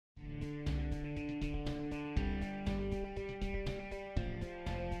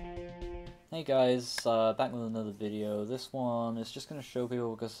Hey guys, back with another video. This one is just going to show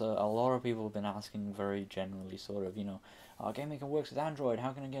people because a lot of people have been asking very generally, sort of, GameMaker works with Android,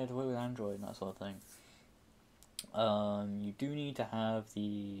 how can I get it to work with Android, and that sort of thing. You do need to have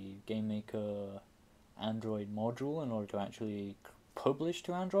the GameMaker Android module in order to actually publish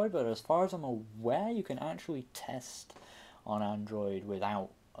to Android, but as far as I'm aware, you can actually test on Android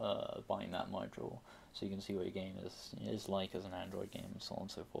without buying that module, so you can see what your game is like as an Android game, and so on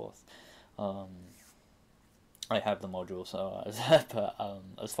and so forth. I have the module, so but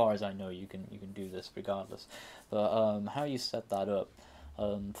as far as I know, you can do this regardless. But how you set that up?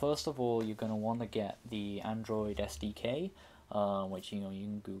 First of all, you're going to want to get the Android SDK, which you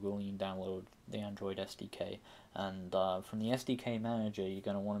can Google, you can download the Android SDK, and from the SDK manager, you're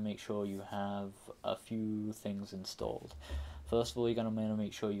going to want to make sure you have a few things installed. First of all, you're going to want to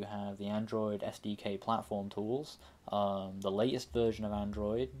make sure you have the Android SDK platform tools, the latest version of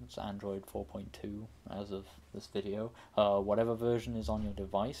Android. It's Android 4.2 as of this video, whatever version is on your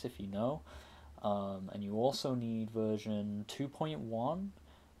device if you know. And you also need version 2.1,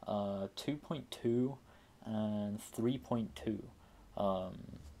 2.2, and 3.2.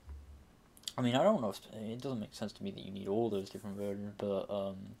 I mean, I don't know if it doesn't make sense to me that you need all those different versions,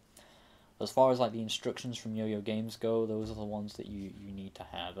 but as far as like the instructions from Yo-Yo Games go, those are the ones that you need to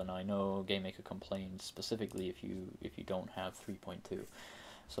have. And I know GameMaker complains specifically if you don't have 3.2.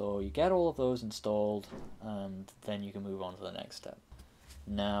 So you get all of those installed, and then you can move on to the next step.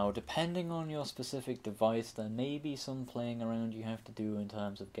 Now, depending on your specific device, there may be some playing around you have to do in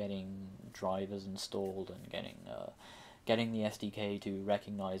terms of getting drivers installed and getting the SDK to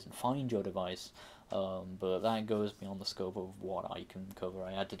recognize and find your device, but that goes beyond the scope of what I can cover.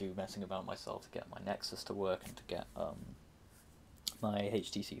 I had to do messing about myself to get my Nexus to work and to get my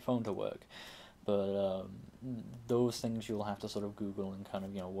HTC phone to work. But those things you'll have to sort of Google and kind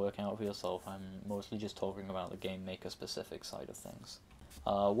of work out for yourself. I'm mostly just talking about the GameMaker specific side of things.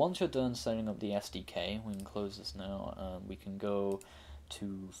 Once you're done setting up the SDK, we can close this now. We can go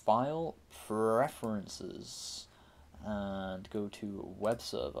to File, Preferences, and go to Web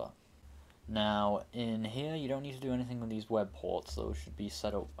Server. Now, in here, you don't need to do anything with these web ports. Those should be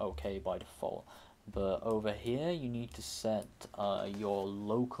set up okay by default. But over here, you need to set your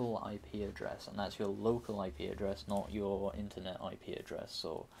local IP address, and that's your local IP address, not your internet IP address.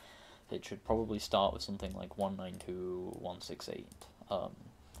 So it should probably start with something like 192.168.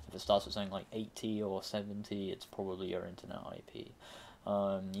 If it starts with something like 80 or 70, it's probably your internet IP.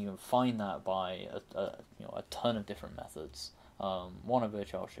 You can find that by a ton of different methods. One of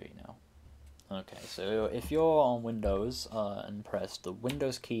which I'll show you now. Okay, so if you're on Windows and press the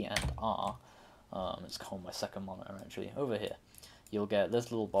Windows key and R, it's called my second monitor actually, over here, you'll get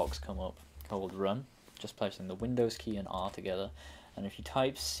this little box come up called Run, just pressing the Windows key and R together, and if you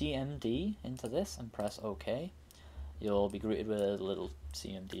type CMD into this and press OK, you'll be greeted with a little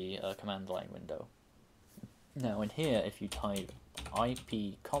CMD command line window. Now in here, if you type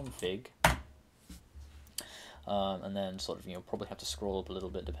ipconfig, and then sort of probably have to scroll up a little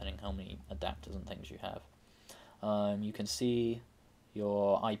bit depending how many adapters and things you have, you can see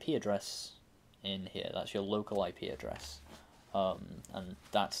your IP address in here. That's your local IP address, and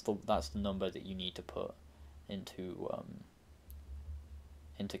that's the number that you need to put into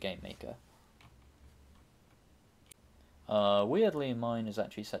GameMaker. Weirdly, mine is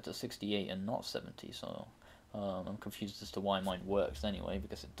actually set to 68 and not 70, so I'm confused as to why mine works anyway,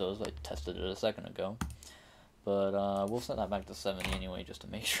 because it does. I tested it a second ago. But we'll set that back to 70 anyway, just to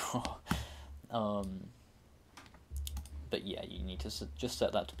make sure. But yeah, you need to just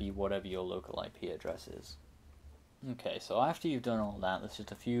set that to be whatever your local IP address is. Okay, so after you've done all that, there's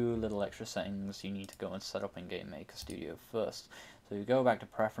just a few little extra settings you need to go and set up in GameMaker Studio first. So you go back to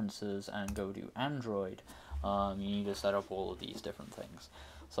Preferences and go to Android. You need to set up all of these different things.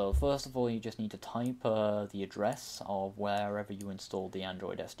 So first of all, you just need to type the address of wherever you installed the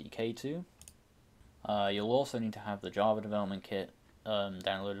Android SDK to. You'll also need to have the Java Development Kit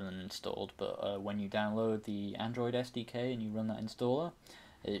downloaded and installed, but when you download the Android SDK and you run that installer,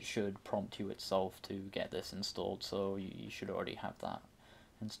 it should prompt you itself to get this installed, so you should already have that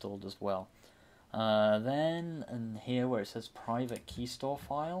installed as well. Then, in here where it says private Keystore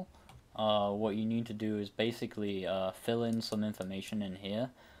file, what you need to do is basically fill in some information in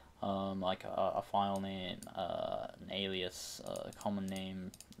here, like a file name, an alias, a common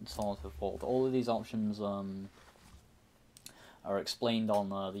name, and so on and so forth. All of these options are explained on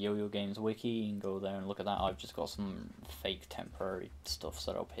the Yo-Yo Games wiki. You can go there and look at that. I've just got some fake temporary stuff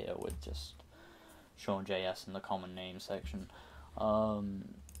set up here with just Sean.js in the common name section.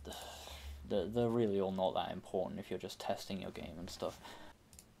 They're really all not that important if you're just testing your game and stuff.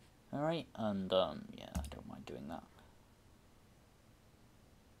 Alright, and yeah, I don't mind doing that.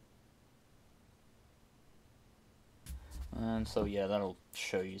 And so yeah, that'll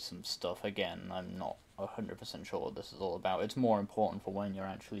show you some stuff. Again, I'm not 100% sure what this is all about. It's more important for when you're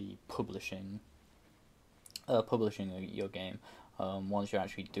actually publishing your game. Once you're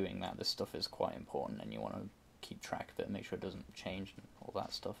actually doing that, this stuff is quite important, and you want to keep track of it, make sure it doesn't change and all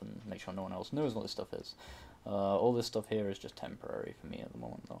that stuff, and make sure no one else knows what this stuff is. All this stuff here is just temporary for me at the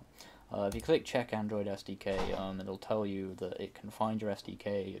moment, though. If you click check Android SDK, it'll tell you that it can find your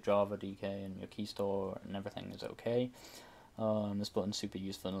SDK, your Java DK, and your Keystore, and everything is okay. This button's super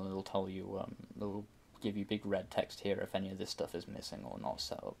useful, and it'll tell you, it'll give you big red text here if any of this stuff is missing or not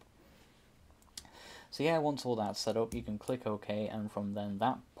set up. So yeah, once all that's set up, you can click OK, and from then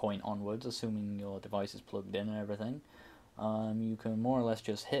that point onwards, assuming your device is plugged in and everything, you can more or less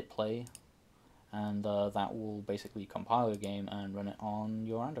just hit play, and that will basically compile your game and run it on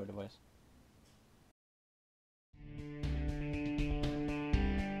your Android device.